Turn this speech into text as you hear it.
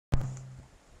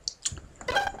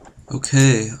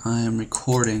Okay, I am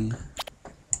recording.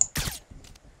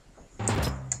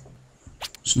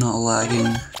 It's not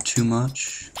lagging too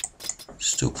much.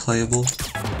 Still playable. Just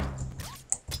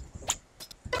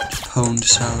pwned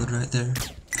salad right there.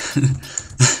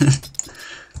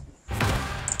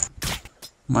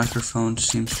 Microphone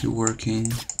seems to be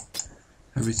working.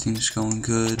 Everything's going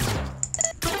good.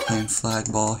 Playing flag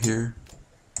ball here.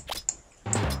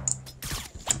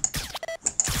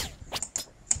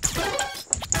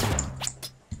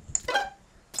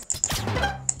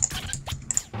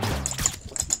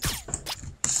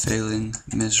 Failing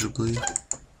miserably.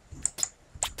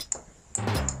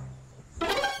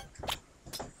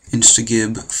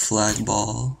 Instagib flag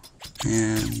ball,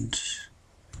 and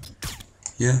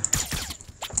yeah.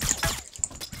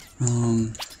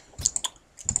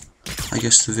 I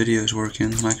guess the video's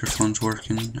working, microphone's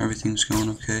working, everything's going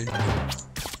okay.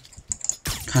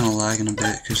 Kinda lagging a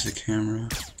bit because the camera,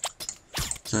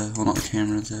 well, not the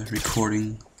camera, the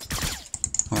recording.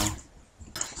 Wow.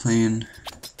 Playing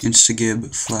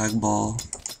Instagib flag ball,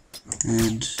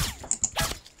 and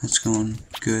that's going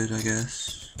good, I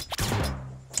guess.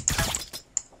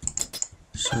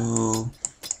 So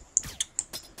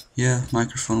yeah,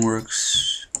 microphone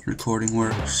works, recording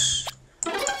works,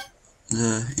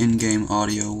 the in-game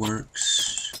audio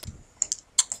works,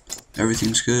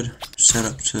 everything's good. Set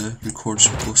up to record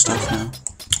some cool stuff now.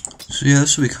 So yeah,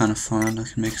 this will be kind of fun. I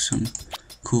can make some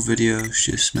cool videos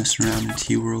just messing around in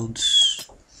T-Worlds.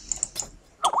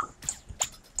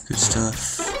 Good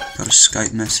stuff. Got a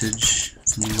Skype message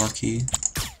from Lucky.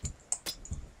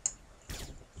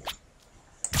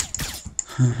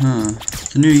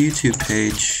 The new YouTube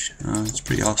page, it's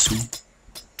pretty awesome.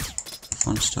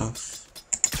 Fun stuff.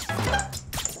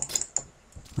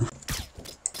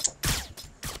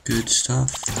 Good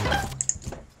stuff.